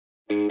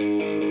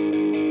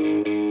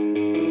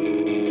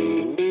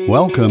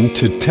Welcome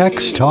to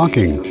Tech's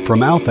Talking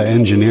from Alpha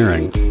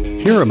Engineering.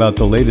 Hear about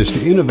the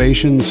latest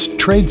innovations,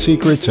 trade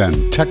secrets,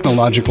 and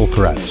technological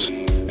threats.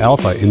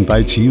 Alpha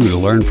invites you to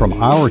learn from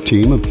our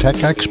team of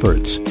tech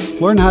experts.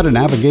 Learn how to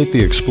navigate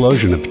the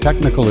explosion of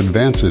technical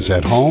advances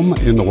at home,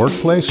 in the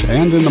workplace,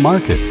 and in the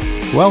market.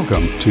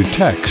 Welcome to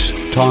Tech's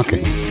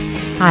Talking.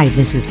 Hi,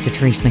 this is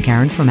Patrice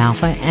McCarron from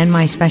Alpha, and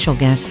my special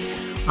guest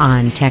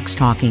on Tech's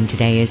Talking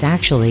today is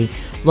actually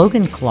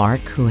Logan Clark,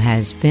 who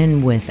has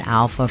been with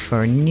Alpha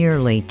for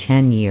nearly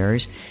 10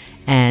 years.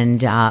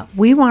 And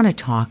we want to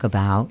talk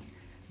about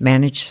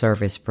managed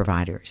service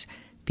providers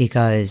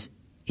because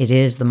it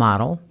is the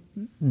model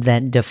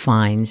that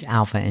defines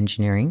Alpha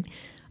Engineering.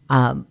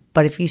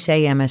 But if you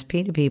say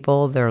MSP to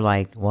people, they're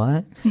like,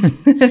 what?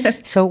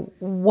 So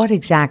what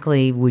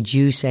exactly would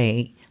you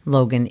say,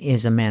 Logan,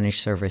 is a managed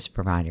service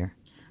provider?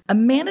 A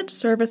managed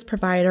service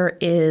provider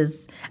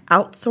is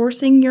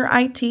outsourcing your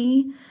IT.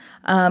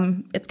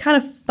 It's kind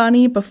of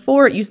funny.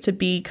 Before, it used to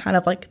be kind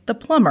of like the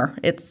plumber.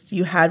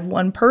 You had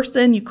one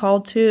person you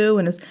called to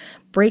and it's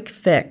break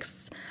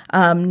fix.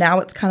 Now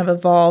it's kind of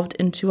evolved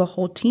into a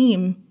whole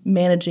team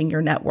managing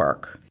your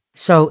network.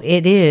 So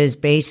it is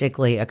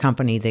basically a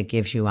company that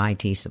gives you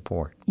IT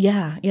support.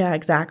 Yeah,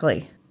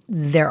 exactly.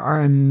 There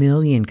are a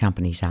million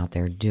companies out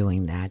there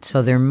doing that.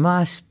 So there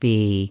must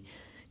be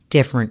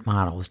different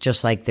models,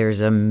 just like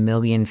there's a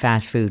million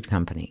fast food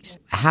companies.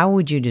 How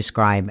would you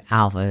describe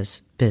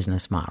Alpha's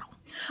business model?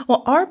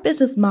 Well, our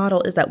business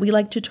model is that we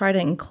like to try to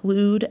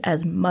include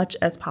as much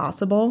as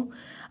possible.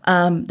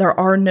 There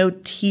are no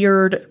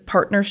tiered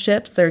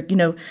partnerships.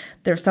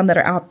 There's some that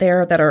are out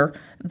there that are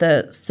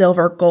the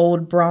silver,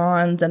 gold,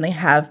 bronze, and they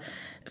have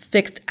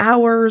fixed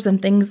hours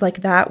and things like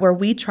that, where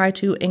we try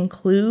to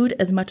include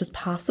as much as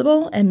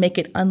possible and make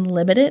it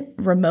unlimited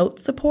remote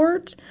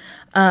support.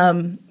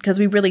 Because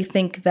we really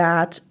think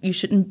that you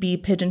shouldn't be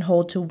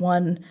pigeonholed to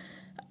one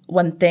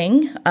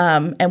thing,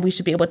 and we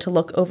should be able to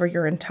look over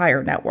your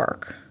entire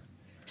network.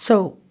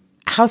 So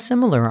how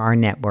similar are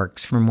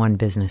networks from one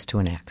business to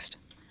the next?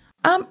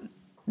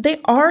 They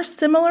are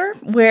similar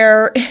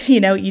where,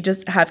 you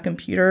just have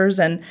computers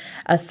and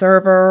a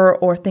server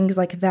or things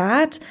like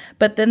that.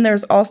 But then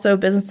there's also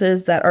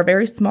businesses that are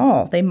very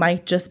small. They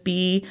might just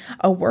be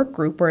a work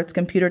group where it's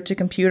computer to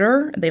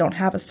computer. They don't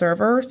have a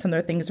server. Some of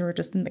their things are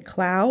just in the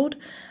cloud.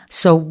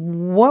 So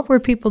what were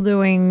people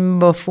doing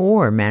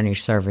before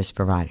managed service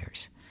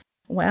providers?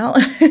 Well,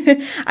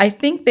 I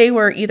think they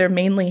were either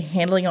mainly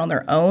handling on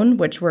their own,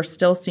 which we're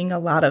still seeing a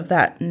lot of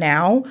that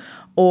now,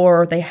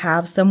 or they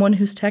have someone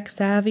who's tech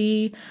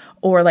savvy,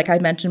 or like I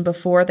mentioned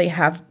before, they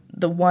have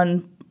the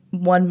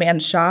one-man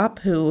shop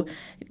who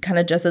kind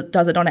of just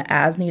does it on an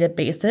as-needed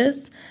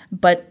basis.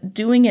 But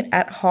doing it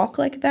ad hoc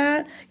like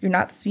that, you're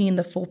not seeing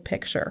the full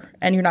picture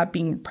and you're not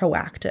being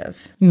proactive.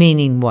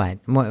 Meaning what?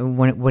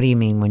 What do you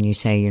mean when you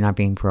say you're not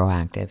being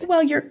proactive?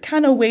 Well, you're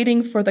kind of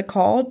waiting for the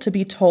call to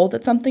be told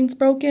that something's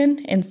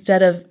broken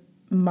instead of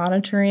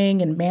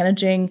monitoring and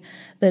managing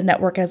the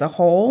network as a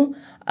whole.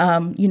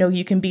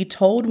 You can be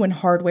told when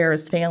hardware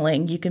is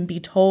failing. You can be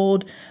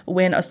told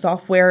when a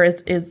software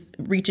is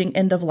reaching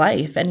end of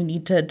life and you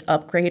need to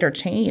upgrade or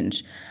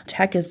change.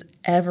 Tech is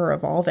ever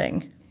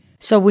evolving.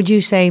 So would you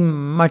say,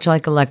 much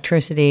like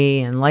electricity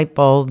and light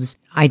bulbs,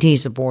 IT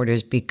support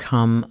has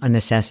become a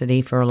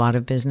necessity for a lot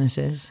of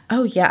businesses?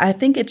 Oh, yeah. I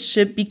think it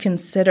should be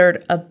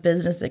considered a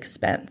business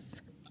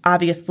expense.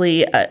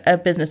 Obviously, a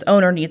business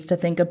owner needs to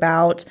think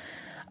about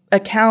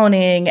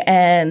accounting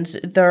and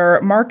their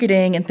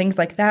marketing and things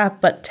like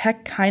that, but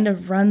tech kind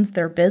of runs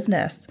their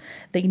business.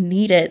 They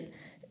need it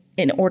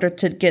in order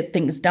to get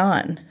things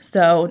done.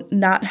 So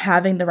not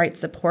having the right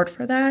support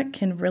for that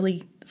can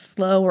really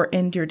slow or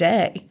end your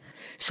day.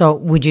 So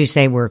would you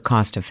say we're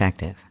cost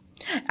effective?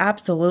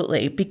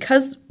 Absolutely.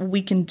 Because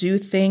we can do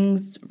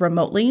things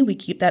remotely, we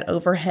keep that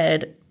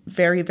overhead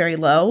very, very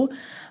low.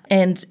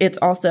 And it's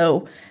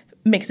also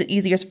makes it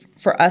easier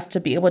for us to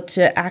be able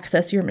to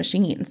access your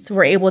machines.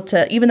 We're able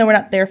to, even though we're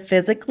not there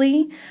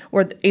physically,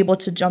 we're able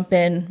to jump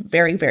in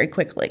very, very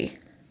quickly.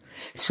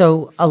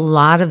 So a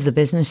lot of the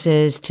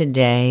businesses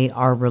today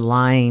are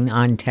relying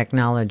on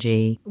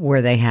technology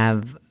where they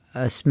have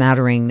a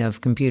smattering of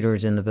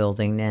computers in the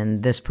building,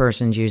 and this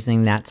person's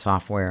using that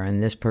software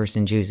and this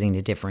person's using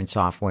a different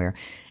software.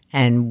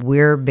 And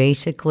we're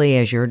basically,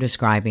 as you're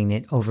describing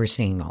it,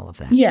 overseeing all of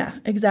that. Yeah,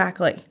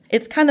 exactly.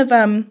 It's kind of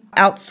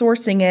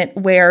outsourcing it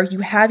where you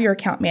have your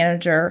account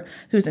manager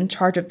who's in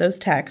charge of those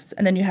techs,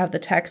 and then you have the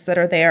techs that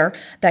are there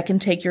that can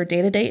take your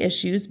day-to-day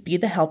issues, be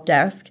the help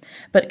desk,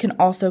 but can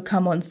also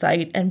come on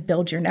site and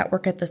build your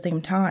network at the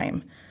same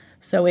time.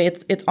 So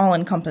it's all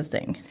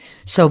encompassing.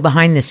 So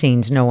behind the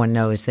scenes, no one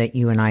knows that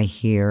you and I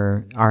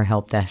hear our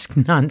help desk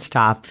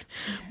nonstop.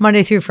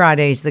 Monday through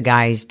Fridays, the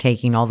guys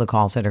taking all the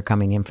calls that are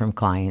coming in from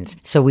clients.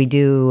 So we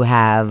do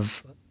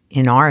have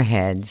in our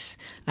heads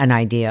an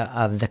idea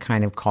of the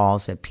kind of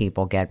calls that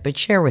people get. But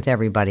share with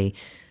everybody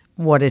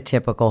what a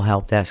typical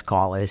help desk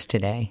call is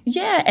today.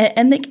 Yeah,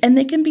 and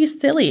they can be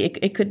silly.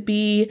 It could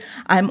be,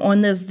 I'm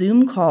on this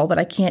Zoom call, but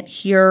I can't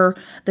hear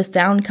the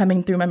sound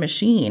coming through my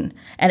machine,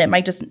 and it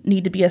might just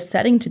need to be a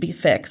setting to be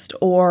fixed,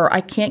 or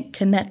I can't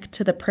connect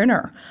to the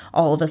printer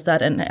all of a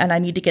sudden, and I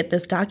need to get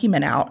this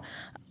document out.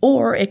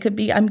 Or it could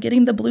be, I'm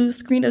getting the blue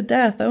screen of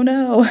death. Oh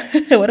no,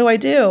 what do I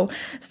do?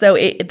 So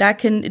that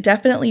can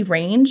definitely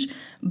range,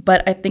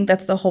 but I think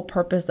that's the whole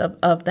purpose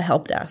of the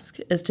help desk,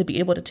 is to be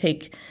able to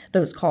take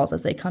those calls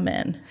as they come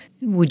in.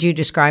 Would you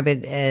describe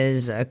it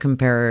as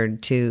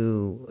compared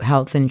to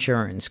health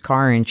insurance,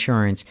 car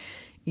insurance?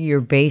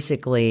 You're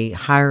basically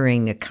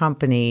hiring a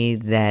company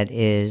that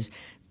is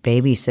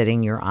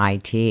babysitting your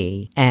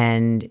IT,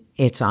 and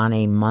it's on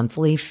a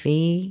monthly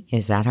fee.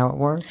 Is that how it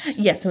works?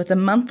 Yeah, so it's a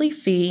monthly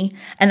fee,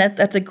 and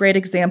that's a great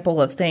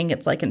example of saying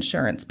it's like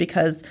insurance,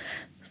 because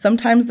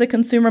sometimes the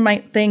consumer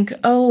might think,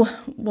 oh,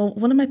 well,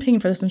 what am I paying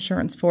for this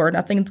insurance for?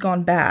 Nothing's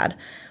gone bad.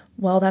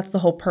 Well, that's the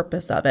whole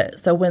purpose of it.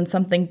 So when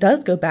something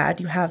does go bad,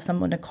 you have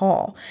someone to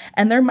call.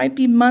 And there might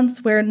be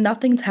months where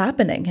nothing's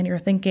happening, and you're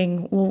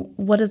thinking, well,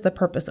 what is the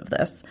purpose of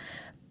this?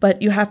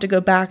 But you have to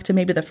go back to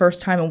maybe the first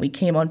time when we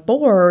came on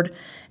board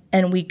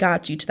and we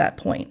got you to that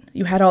point.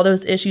 You had all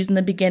those issues in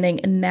the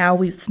beginning, and now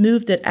we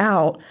smoothed it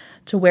out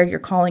to where you're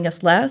calling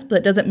us less, but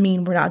it doesn't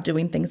mean we're not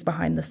doing things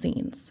behind the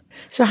scenes.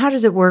 So how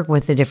does it work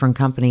with the different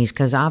companies?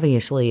 Because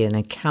obviously an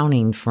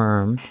accounting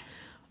firm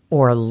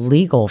or a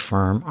legal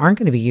firm aren't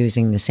going to be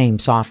using the same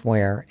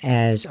software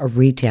as a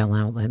retail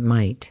outlet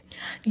might.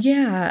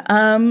 Yeah,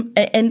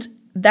 and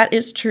that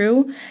is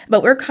true,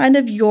 but we're kind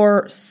of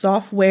your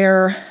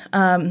software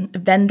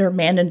vendor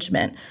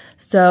management.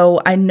 So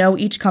I know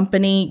each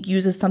company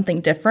uses something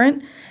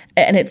different,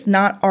 and it's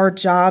not our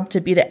job to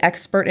be the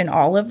expert in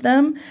all of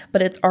them,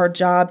 but it's our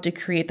job to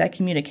create that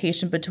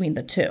communication between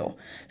the two.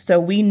 So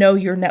we know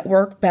your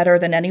network better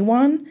than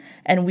anyone,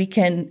 and we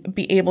can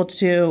be able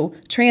to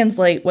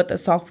translate what the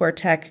software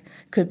tech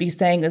could be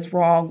saying is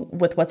wrong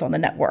with what's on the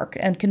network,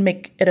 and can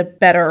make it a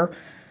better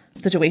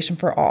situation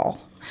for all.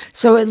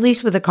 So at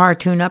least with a car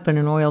tune-up and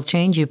an oil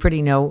change, you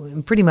pretty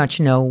much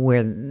know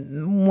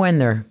when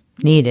they're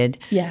needed.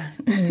 Yeah.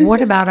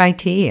 What about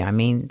IT? I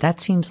mean,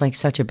 that seems like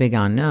such a big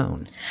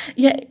unknown.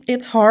 Yeah,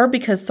 it's hard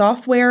because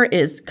software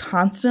is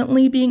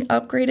constantly being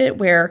upgraded,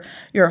 where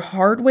your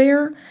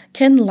hardware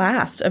can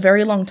last a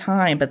very long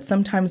time, but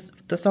sometimes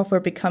the software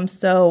becomes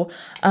so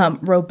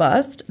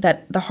robust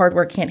that the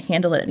hardware can't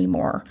handle it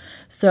anymore.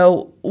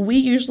 So we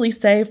usually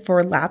say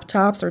for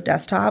laptops or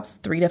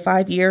desktops, 3 to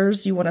 5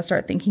 years, you want to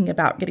start thinking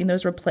about getting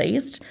those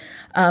replaced.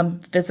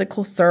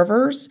 Physical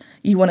servers,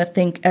 you want to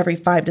think every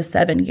 5 to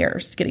 7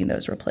 years getting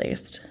those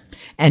replaced.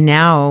 And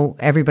now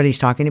everybody's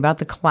talking about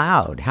the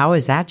cloud. How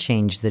has that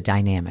changed the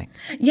dynamic?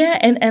 Yeah,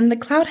 and the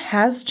cloud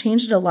has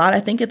changed it a lot. I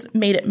think it's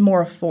made it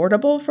more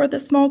affordable for the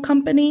small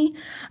company.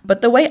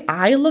 But the way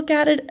I look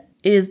at it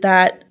is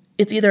that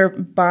it's either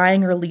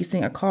buying or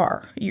leasing a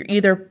car. You're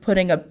either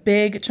putting a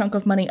big chunk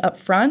of money up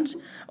front,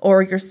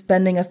 or you're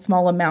spending a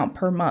small amount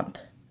per month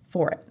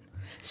for it.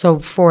 So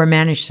for a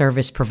managed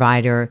service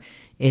provider,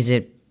 is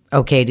it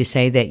okay to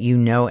say that you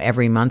know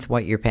every month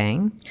what you're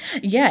paying?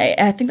 Yeah,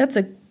 I think that's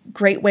a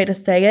great way to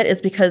say it,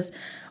 is because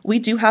we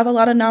do have a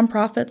lot of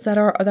nonprofits that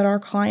are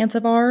clients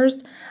of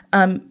ours,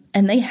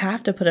 and they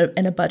have to put it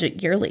in a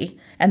budget yearly,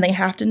 and they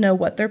have to know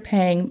what they're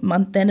paying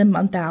month in and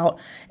month out,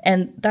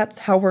 and that's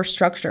how we're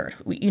structured.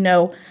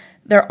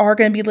 There are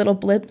going to be little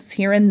blips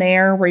here and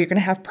there where you're going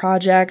to have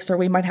projects, or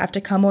we might have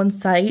to come on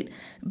site,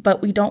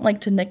 but we don't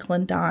like to nickel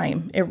and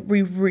dime.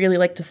 We really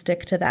like to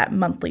stick to that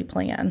monthly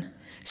plan.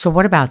 So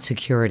what about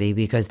security?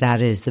 Because that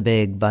is the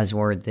big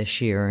buzzword this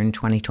year in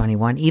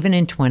 2021. Even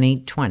in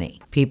 2020,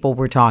 people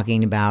were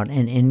talking about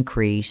an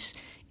increase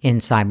in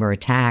cyber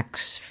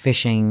attacks,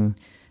 phishing,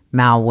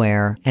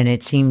 malware, and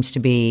it seems to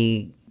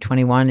be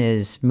 21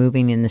 is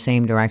moving in the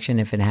same direction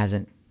if it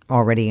hasn't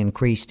already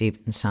increased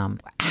even some.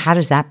 How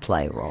does that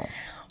play a role?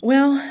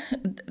 Well,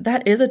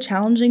 that is a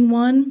challenging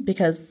one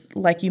because,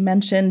 like you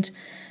mentioned,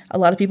 a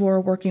lot of people are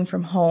working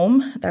from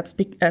home. That's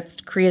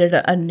created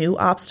a new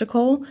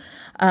obstacle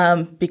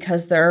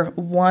because they're,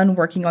 one,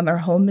 working on their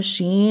home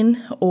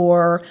machine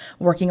or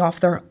working off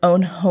their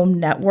own home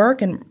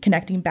network and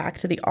connecting back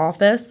to the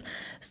office.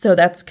 So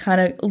that's kind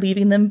of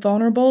leaving them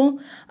vulnerable,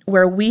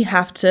 where we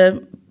have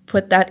to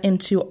put that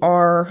into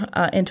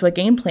a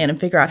game plan and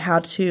figure out how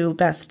to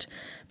best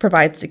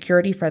provide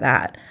security for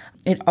that.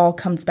 It all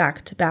comes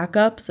back to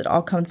backups. It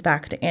all comes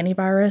back to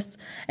antivirus.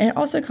 And it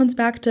also comes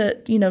back to,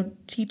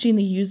 teaching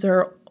the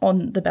user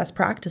on the best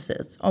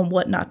practices, on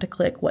what not to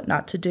click, what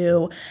not to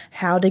do,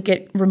 how to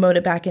get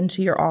remoted back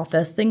into your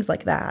office, things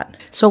like that.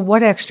 So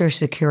what extra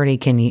security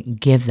can you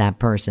give that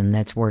person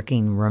that's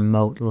working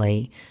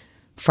remotely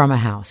from a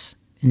house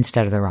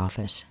instead of their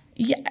office?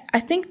 Yeah,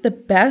 I think the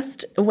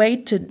best way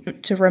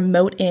to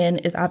remote in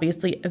is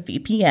obviously a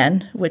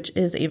VPN, which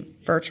is a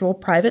virtual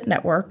private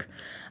network.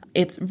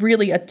 It's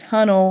really a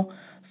tunnel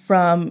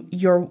from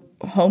your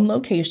home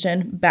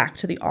location back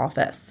to the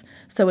office.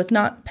 So it's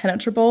not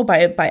penetrable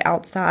by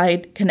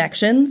outside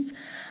connections.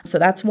 So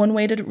that's one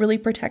way to really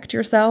protect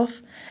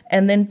yourself.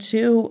 And then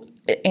two,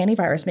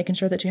 antivirus, making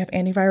sure that you have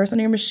antivirus on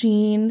your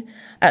machine,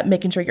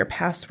 making sure your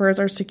passwords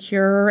are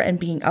secure and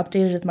being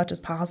updated as much as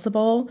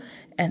possible.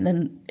 And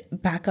then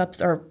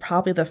backups are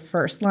probably the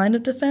first line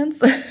of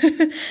defense.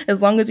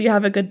 As long as you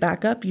have a good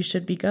backup, you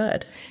should be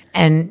good.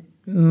 And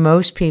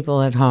most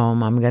people at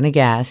home, I'm going to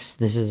guess,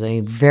 this is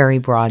a very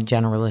broad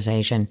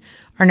generalization,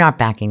 are not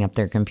backing up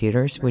their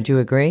computers. Would you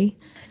agree?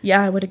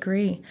 Yeah, I would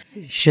agree.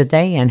 Should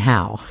they, and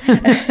how?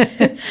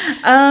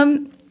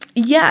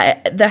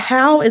 Yeah, the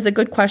how is a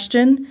good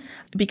question,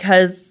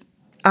 because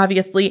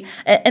obviously,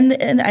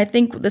 and I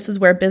think this is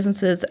where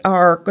businesses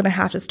are going to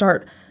have to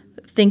start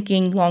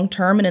thinking long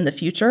term and in the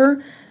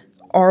future.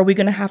 Are we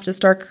going to have to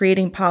start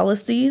creating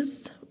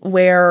policies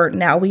where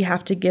now we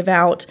have to give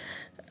out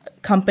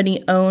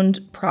company-owned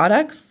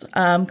products,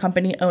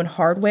 company-owned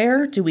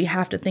hardware? Do we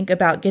have to think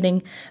about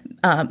getting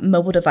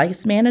mobile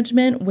device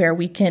management where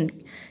we can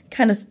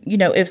kind of,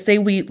 if say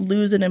we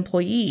lose an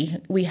employee,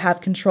 we have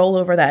control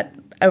over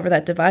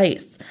that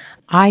device?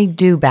 I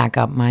do back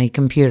up my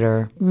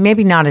computer,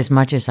 maybe not as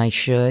much as I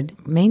should,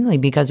 mainly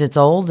because it's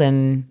old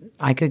and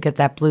I could get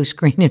that blue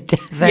screen of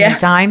death any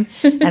time,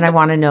 and I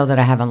want to know that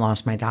I haven't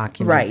lost my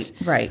documents.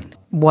 Right.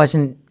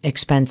 Wasn't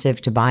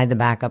expensive to buy the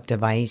backup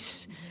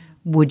device.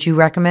 Would you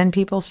recommend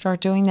people start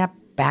doing that,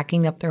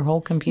 backing up their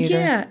whole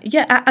computer?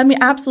 Yeah. I mean,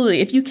 absolutely.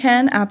 If you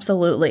can,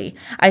 absolutely.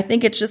 I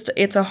think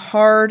it's a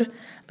hard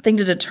thing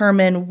to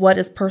determine what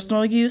is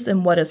personal use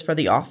and what is for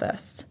the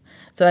office.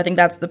 So I think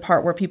that's the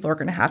part where people are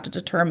going to have to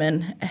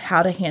determine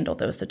how to handle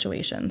those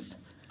situations.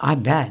 I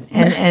bet.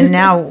 And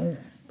now,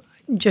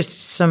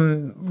 just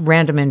some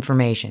random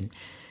information.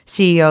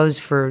 CEOs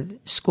for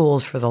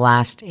schools for the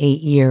last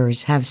 8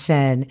 years have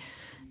said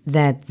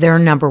that their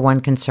number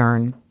one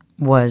concern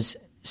was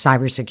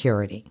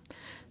cybersecurity.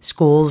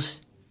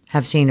 Schools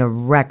have seen a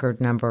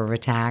record number of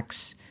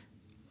attacks.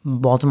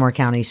 Baltimore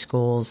County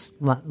schools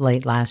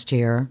late last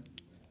year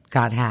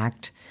got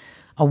hacked.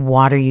 A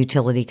water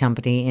utility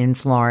company in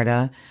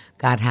Florida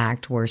got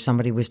hacked where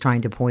somebody was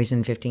trying to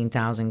poison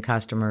 15,000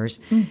 customers.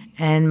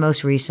 And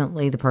most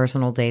recently, the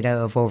personal data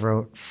of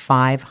over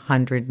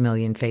 500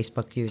 million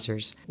Facebook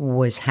users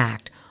was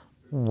hacked.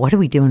 What are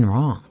we doing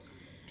wrong?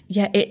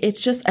 Yeah,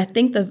 it's just, I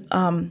think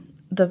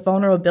the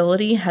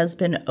vulnerability has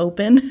been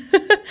open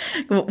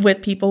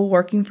with people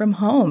working from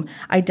home.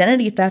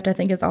 Identity theft, I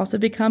think, has also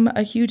become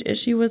a huge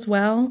issue as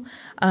well.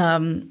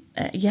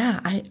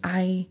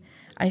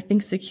 I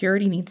think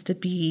security needs to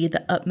be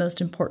the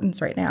utmost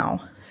importance right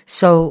now.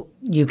 So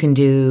you can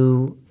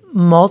do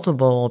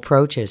multiple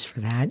approaches for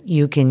that.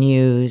 You can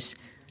use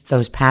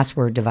those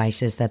password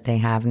devices that they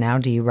have now.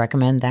 Do you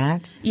recommend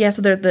that? Yeah,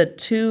 so they're the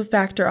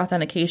two-factor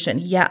authentication.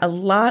 Yeah, a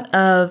lot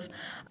of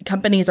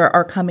companies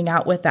are coming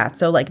out with that.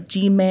 So like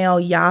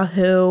Gmail,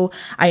 Yahoo.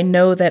 I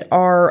know that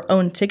our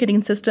own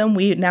ticketing system,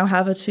 we now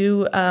have a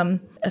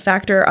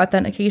two-factor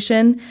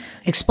authentication.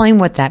 Explain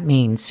what that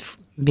means,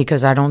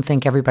 because I don't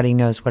think everybody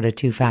knows what a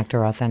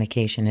two-factor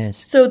authentication is.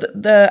 So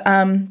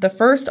the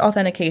first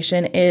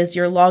authentication is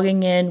you're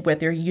logging in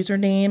with your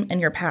username and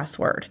your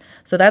password.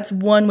 So that's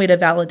one way to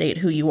validate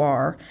who you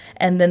are.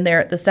 And then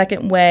the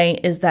second way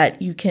is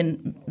that you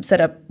can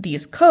set up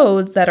these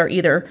codes that are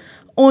either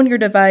on your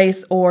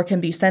device or can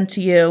be sent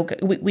to you.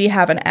 We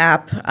have an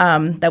app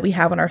that we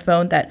have on our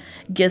phone that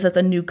gives us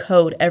a new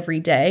code every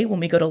day when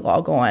we go to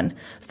log on.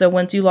 So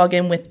once you log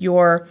in with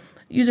your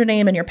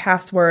username and your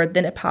password,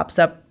 then it pops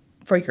up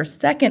for your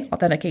second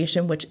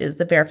authentication, which is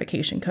the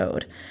verification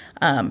code,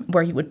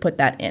 where you would put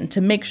that in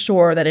to make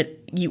sure that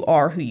you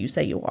are who you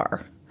say you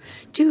are.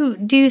 Do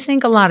you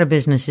think a lot of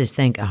businesses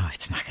think, oh,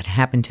 it's not going to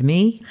happen to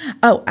me?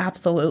 Oh,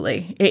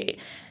 absolutely.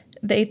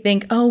 They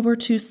think, oh, we're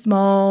too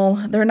small.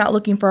 They're not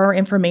looking for our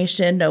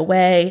information. No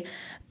way.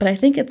 But I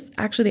think it's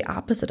actually the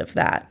opposite of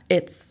that.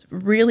 It's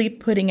really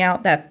putting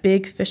out that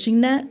big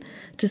fishing net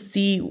to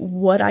see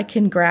what I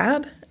can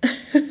grab.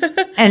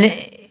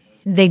 And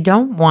they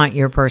don't want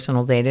your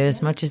personal data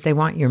as much as they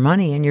want your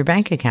money in your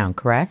bank account,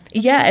 correct?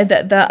 Yeah,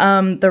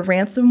 the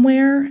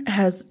ransomware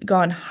has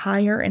gone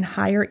higher and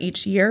higher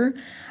each year.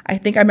 I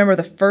think I remember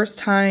the first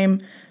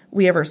time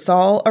we ever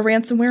saw a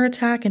ransomware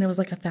attack, and it was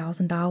like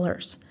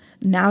 $1,000.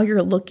 Now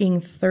you're looking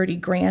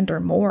 $30,000 or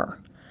more.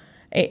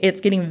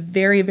 It's getting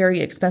very, very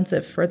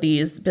expensive for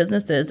these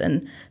businesses,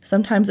 and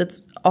sometimes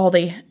it's all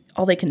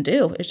they can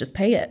do is just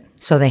pay it.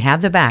 So they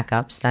have the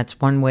backups.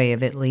 That's one way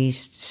of at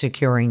least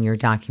securing your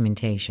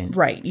documentation.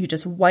 Right. You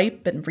just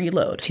wipe and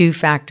reload.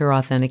 Two-factor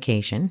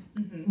authentication,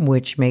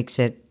 which makes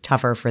it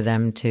tougher for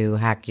them to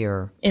hack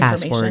your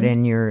password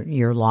and your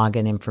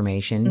login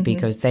information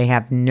because they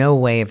have no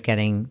way of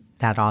getting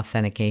that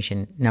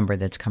authentication number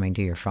that's coming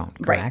to your phone,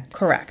 correct? Right.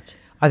 Correct.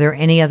 Are there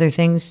any other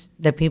things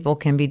that people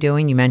can be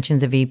doing? You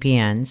mentioned the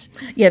VPNs.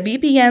 Yeah,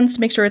 VPNs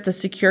to make sure it's a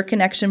secure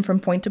connection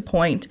from point to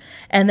point.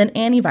 And then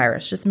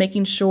antivirus, just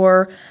making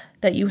sure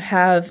that you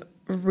have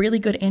really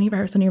good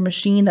antivirus on your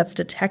machine that's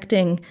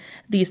detecting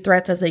these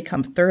threats as they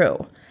come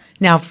through.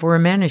 Now, for a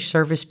managed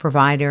service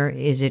provider,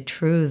 is it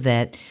true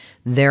that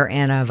their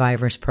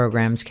antivirus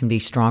programs can be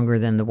stronger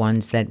than the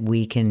ones that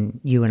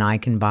you and I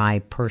can buy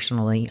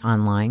personally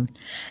online?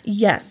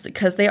 Yes,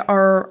 because there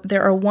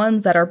are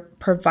ones that are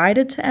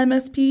provided to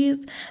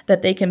MSPs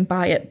that they can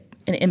buy it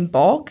in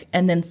bulk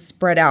and then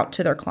spread out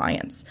to their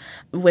clients,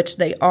 which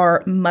they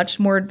are much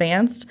more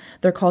advanced.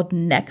 They're called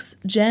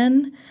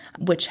NextGen,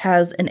 which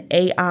has an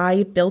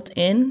AI built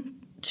in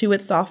to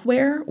its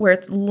software where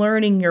it's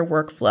learning your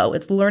workflow.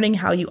 It's learning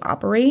how you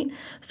operate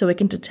so it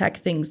can detect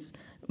things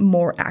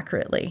more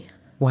accurately.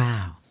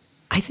 Wow.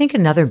 I think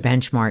another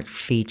benchmark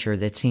feature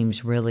that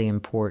seems really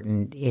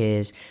important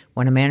is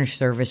when a managed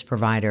service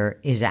provider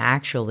is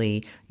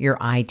actually your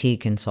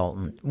IT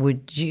consultant.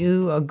 Would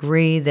you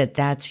agree that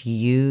that's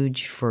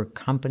huge for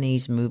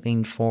companies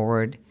moving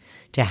forward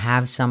to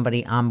have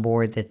somebody on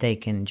board that they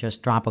can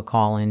just drop a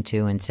call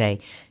into and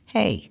say,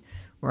 hey,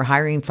 we're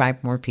hiring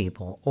 5 more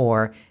people,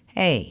 or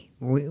hey,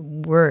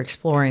 we're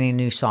exploring a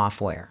new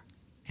software,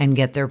 and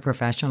get their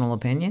professional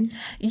opinion?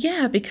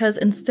 Yeah, because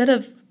instead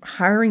of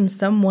hiring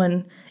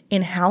someone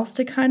in-house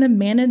to kind of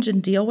manage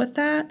and deal with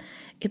that,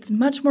 it's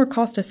much more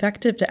cost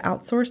effective to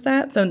outsource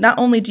that. So not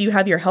only do you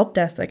have your help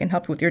desk that can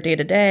help you with your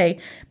day-to-day,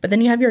 but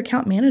then you have your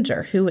account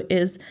manager who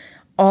is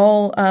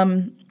all,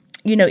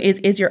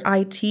 is your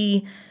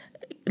IT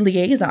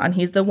liaison.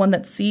 He's the one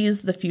that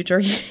sees the future.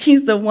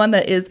 He's the one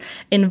that is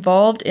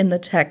involved in the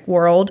tech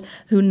world,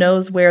 who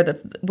knows where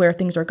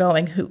things are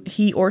going,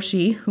 he or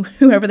she,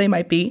 whoever they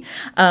might be,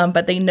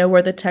 but they know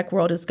where the tech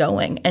world is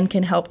going and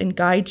can help and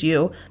guide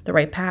you the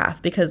right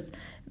path because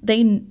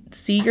they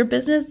see your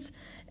business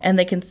and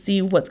they can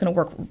see what's going to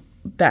work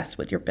best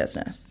with your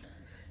business.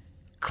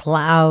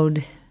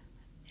 Cloud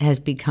has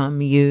become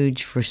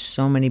huge for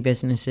so many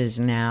businesses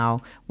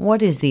now.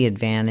 What is the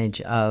advantage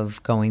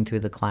of going through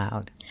the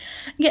cloud?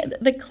 Yeah,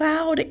 the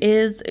cloud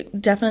is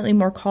definitely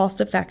more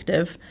cost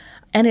effective,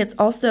 and it's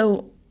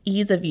also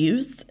ease of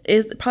use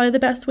is probably the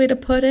best way to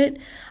put it.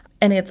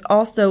 And it's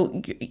also,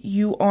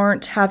 you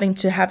aren't having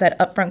to have that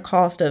upfront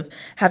cost of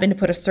having to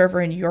put a server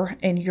in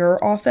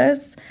your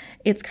office.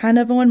 It's kind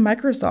of on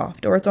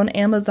Microsoft or it's on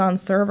Amazon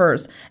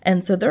servers.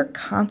 And so they're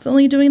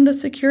constantly doing the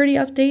security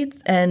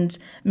updates and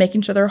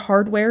making sure their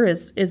hardware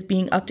is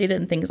being updated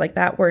and things like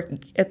that, where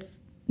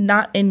it's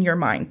not in your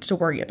mind to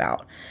worry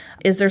about.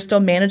 Is there still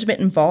management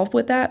involved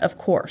with that? Of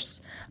course.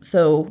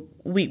 So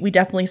we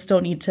definitely still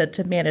need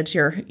to manage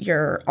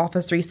your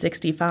Office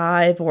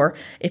 365, or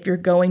if you're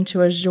going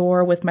to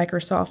Azure with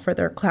Microsoft for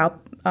their cloud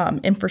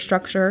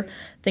infrastructure,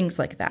 things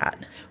like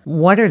that.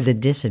 What are the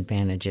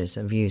disadvantages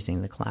of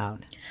using the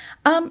cloud?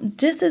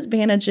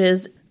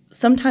 Disadvantages,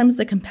 sometimes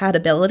the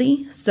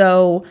compatibility.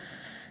 So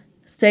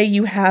say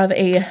you have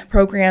a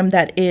program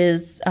that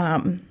is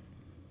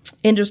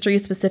industry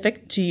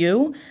specific to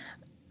you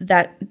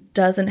that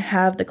doesn't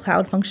have the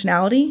cloud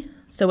functionality.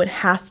 So it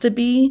has to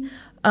be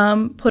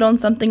put on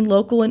something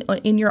local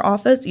in your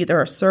office,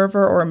 either a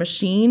server or a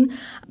machine.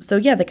 So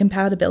yeah, the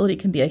compatibility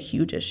can be a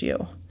huge issue.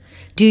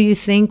 Do you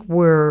think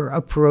we're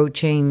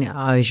approaching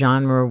a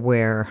genre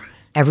where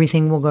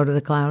everything will go to the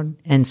cloud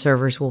and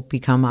servers will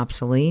become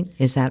obsolete?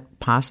 Is that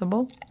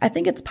possible? I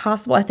think it's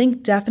possible. I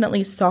think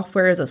definitely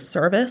software as a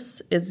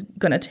service is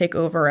going to take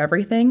over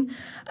everything.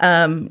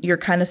 You're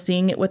kind of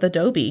seeing it with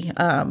Adobe.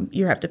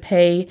 You have to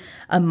pay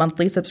a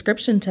monthly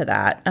subscription to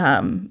that.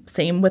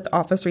 Same with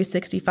Office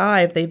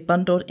 365. They've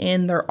bundled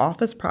in their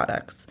Office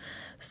products.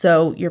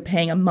 So you're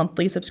paying a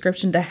monthly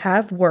subscription to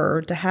have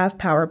Word, to have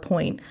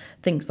PowerPoint,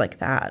 things like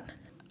that.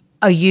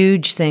 A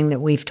huge thing that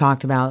we've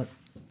talked about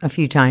a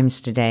few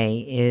times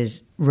today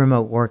is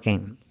remote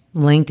working.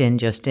 LinkedIn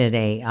just did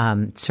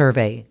a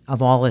survey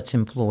of all its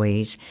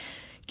employees,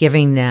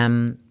 giving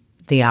them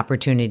the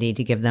opportunity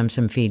to give them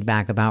some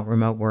feedback about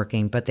remote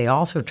working, but they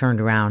also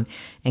turned around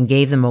and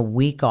gave them a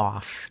week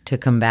off to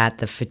combat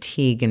the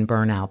fatigue and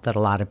burnout that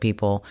a lot of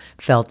people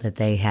felt that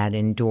they had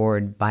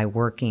endured by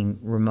working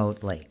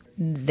remotely.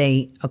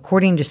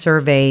 According to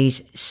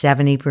surveys,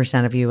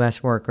 70% of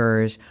U.S.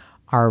 workers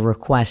are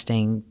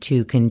requesting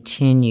to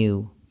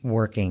continue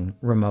working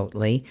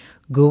remotely.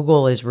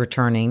 Google is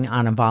returning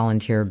on a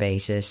volunteer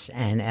basis,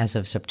 and as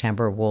of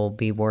September, will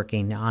be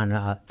working on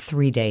a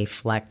 3-day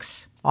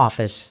flex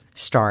office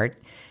start.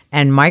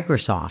 And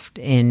Microsoft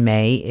in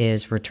May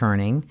is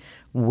returning,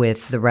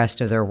 with the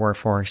rest of their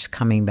workforce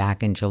coming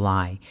back in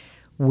July.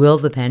 Will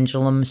the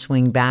pendulum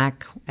swing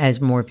back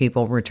as more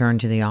people return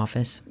to the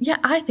office? Yeah,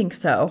 I think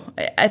so.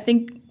 I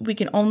think we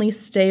can only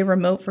stay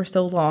remote for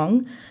so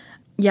long.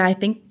 Yeah, I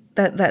think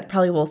that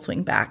probably will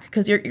swing back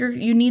because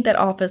you need that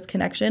office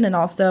connection, and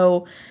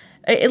also,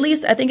 at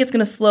least I think it's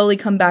going to slowly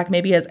come back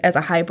maybe as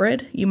a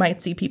hybrid. You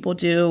might see people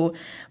do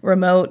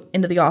remote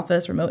into the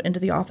office,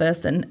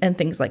 and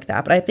things like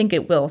that. But I think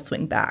it will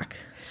swing back.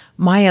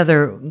 My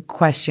other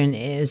question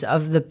is,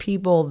 of the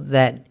people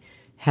that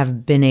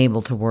have been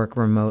able to work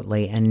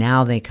remotely and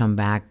now they come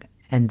back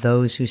and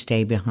those who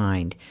stay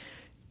behind,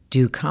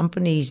 do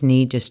companies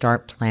need to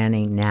start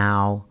planning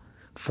now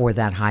for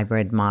that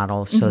hybrid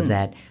model so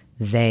that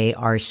they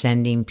are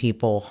sending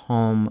people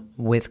home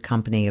with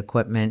company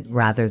equipment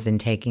rather than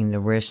taking the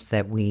risk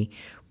that we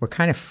were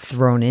kind of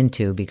thrown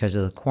into because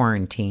of the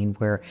quarantine,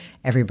 where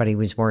everybody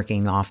was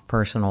working off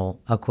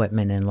personal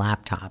equipment and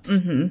laptops.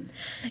 Mm-hmm.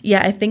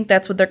 Yeah, I think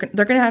that's what they're going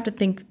to have to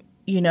think,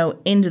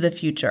 into the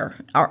future.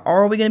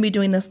 Are we going to be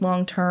doing this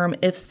long term?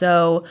 If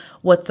so,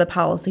 what's the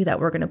policy that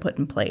we're going to put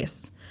in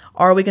place?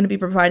 Are we going to be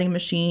providing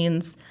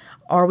machines?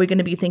 Are we going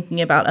to be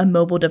thinking about a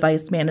mobile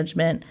device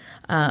management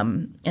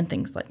and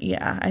things like,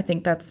 I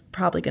think that's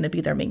probably going to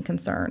be their main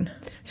concern.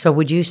 So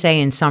would you say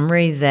in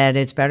summary that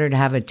it's better to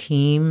have a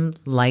team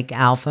like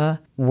Alpha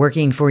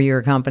working for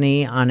your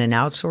company on an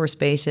outsourced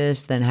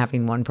basis than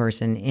having one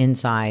person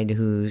inside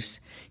who's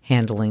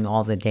handling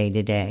all the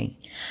day-to-day?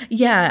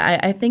 Yeah,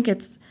 I think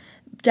it's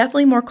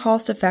definitely more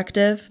cost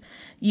effective.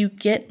 You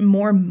get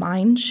more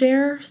mind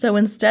share. So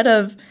instead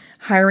of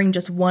hiring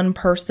just one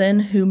person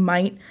who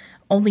might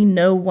only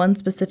know one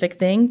specific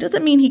thing,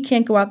 doesn't mean he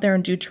can't go out there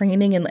and do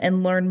training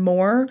and learn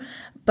more.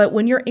 But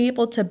when you're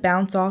able to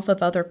bounce off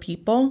of other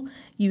people,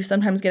 you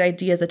sometimes get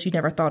ideas that you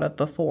never thought of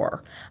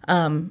before.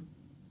 And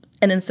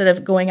instead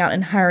of going out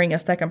and hiring a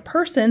second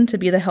person to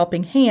be the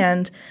helping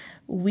hand,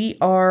 we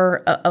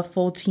are a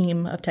full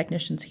team of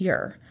technicians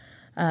here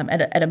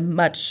at a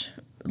much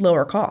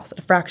lower cost, at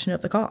a fraction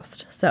of the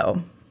cost.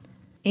 So,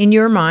 in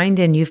your mind,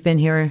 and you've been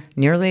here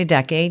nearly a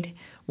decade,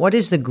 what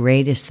is the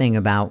greatest thing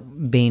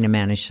about being a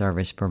managed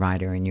service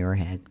provider in your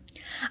head?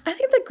 I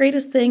think the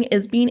greatest thing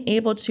is being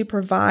able to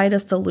provide a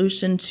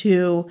solution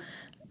to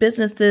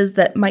businesses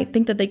that might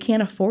think that they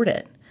can't afford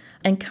it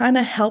and kind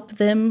of help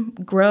them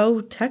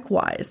grow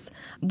tech-wise.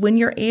 When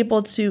you're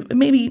able to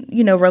maybe,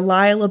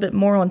 rely a little bit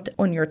more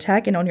on your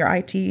tech and on your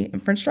IT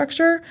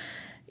infrastructure,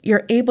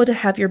 you're able to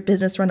have your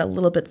business run a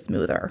little bit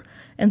smoother.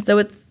 And so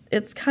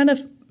it's kind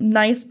of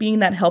nice being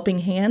that helping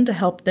hand to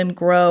help them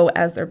grow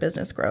as their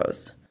business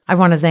grows. I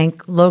want to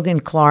thank Logan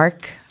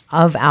Clark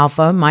of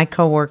Alpha, my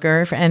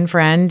coworker and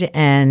friend,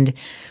 and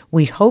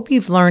we hope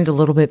you've learned a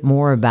little bit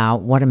more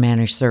about what a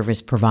managed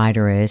service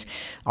provider is.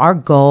 Our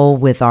goal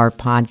with our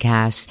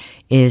podcast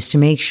is to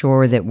make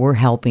sure that we're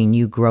helping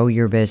you grow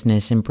your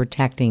business and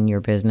protecting your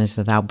business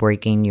without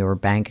breaking your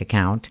bank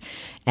account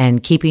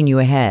and keeping you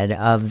ahead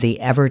of the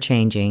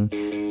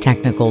ever-changing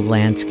technical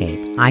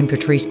landscape. I'm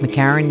Patrice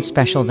McCarron.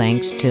 Special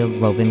thanks to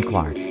Logan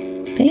Clark.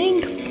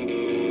 Thanks.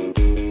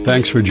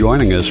 Thanks for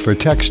joining us for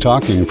Tech's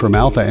Talking from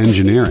Alpha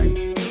Engineering.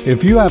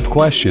 If you have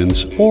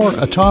questions or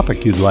a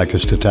topic you'd like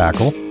us to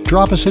tackle,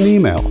 drop us an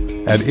email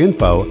at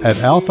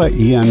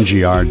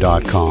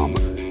info@alphaengr.com.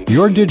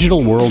 Your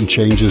digital world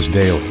changes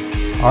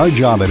daily. Our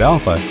job at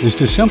Alpha is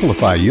to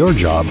simplify your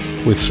job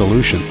with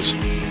solutions.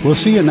 We'll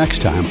see you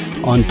next time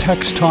on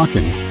Tech's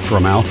Talking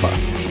from Alpha.